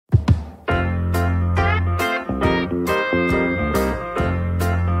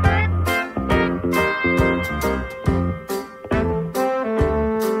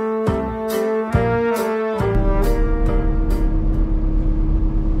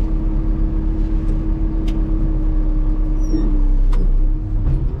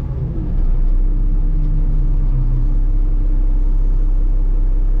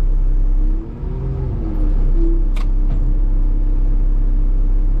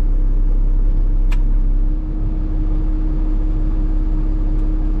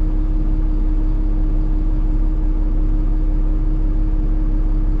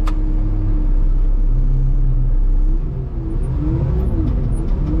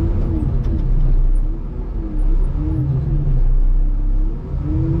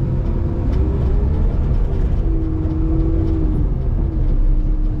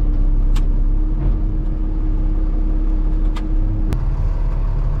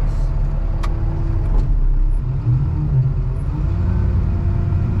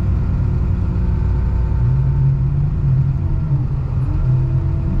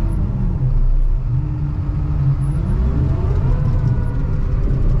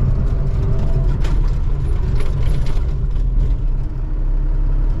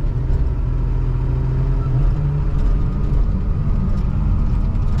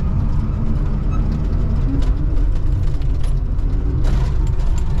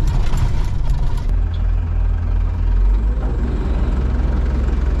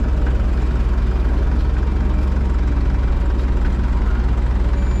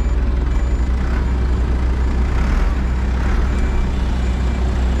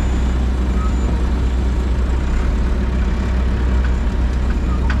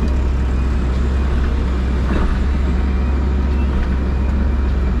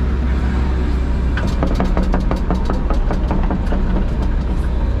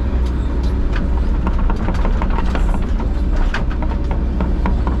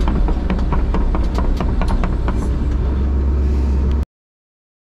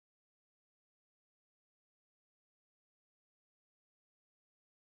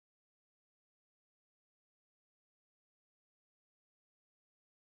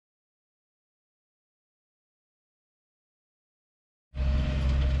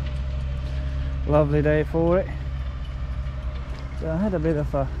lovely day for it. So I had a bit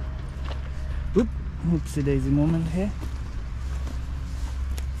of a oopsie daisy moment here.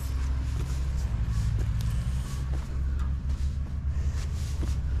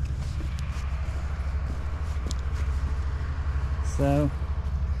 So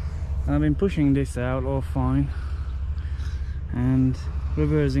I've been pushing this out all fine and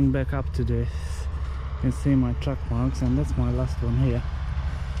reversing back up to this. You can see my track marks, and that's my last one here.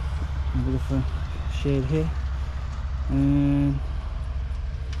 A bit of a shade here, and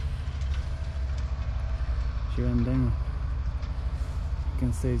she went down. You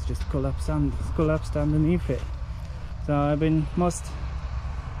can see it's just collapsed underneath it. So I've must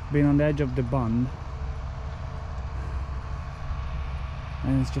been on the edge of the bund,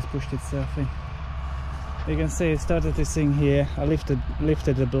 and it's just pushed itself in. You can see it started to sink here. I lifted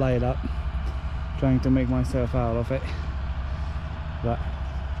the blade up, trying to make myself out of it, but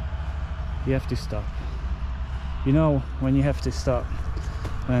you have to stop. You know when you have to stop,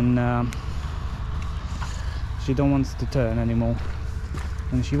 when she don't want to turn anymore,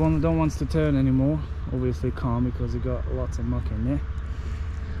 and she don't want to turn anymore, obviously calm because you got lots of muck in there.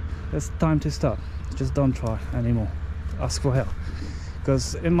 It's time to stop. Just don't try anymore. Ask for help,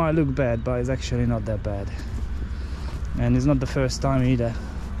 because it might look bad, but it's actually not that bad. And it's not the first time either.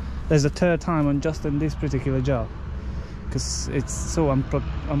 There's a third time on just in this particular job, because it's so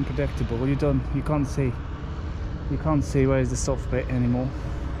unpredictable. You can't see where is the soft bit anymore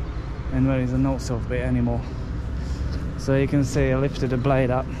and where is the not soft bit anymore. So you can see I lifted the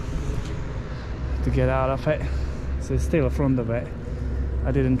blade up to get out of it, so it's still in front of it.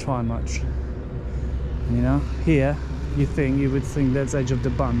 I didn't try much, you know. Here you would think that's edge of the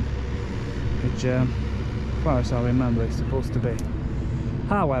bund, which as far as I remember it's supposed to be.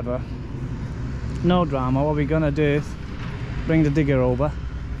 However, no drama. What we're gonna do is bring the digger over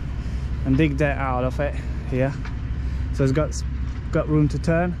and dig that out of it here, so it's got room to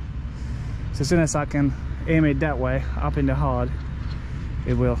turn. So as soon as I can aim it that way up in the hard,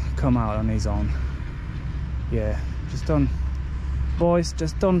 it will come out on its own. Yeah, boys,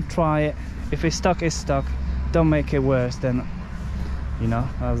 just don't try it. If it's stuck, it's stuck. Don't make it worse than, you know,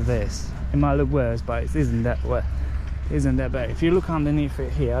 as this. It might look worse, but it isn't that bad. If you look underneath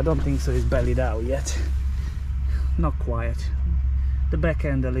it here, I don't think so it's bellied out yet. Not quite. The back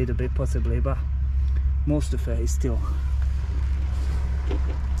end a little bit possibly, but most of it is still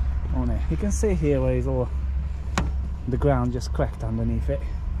on it. You can see here where it's all, the ground just cracked underneath it.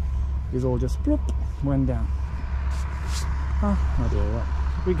 It's all just bloop, went down. Oh, I'll do all right.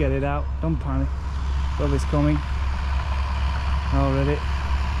 We get it out, don't panic. Love is coming already.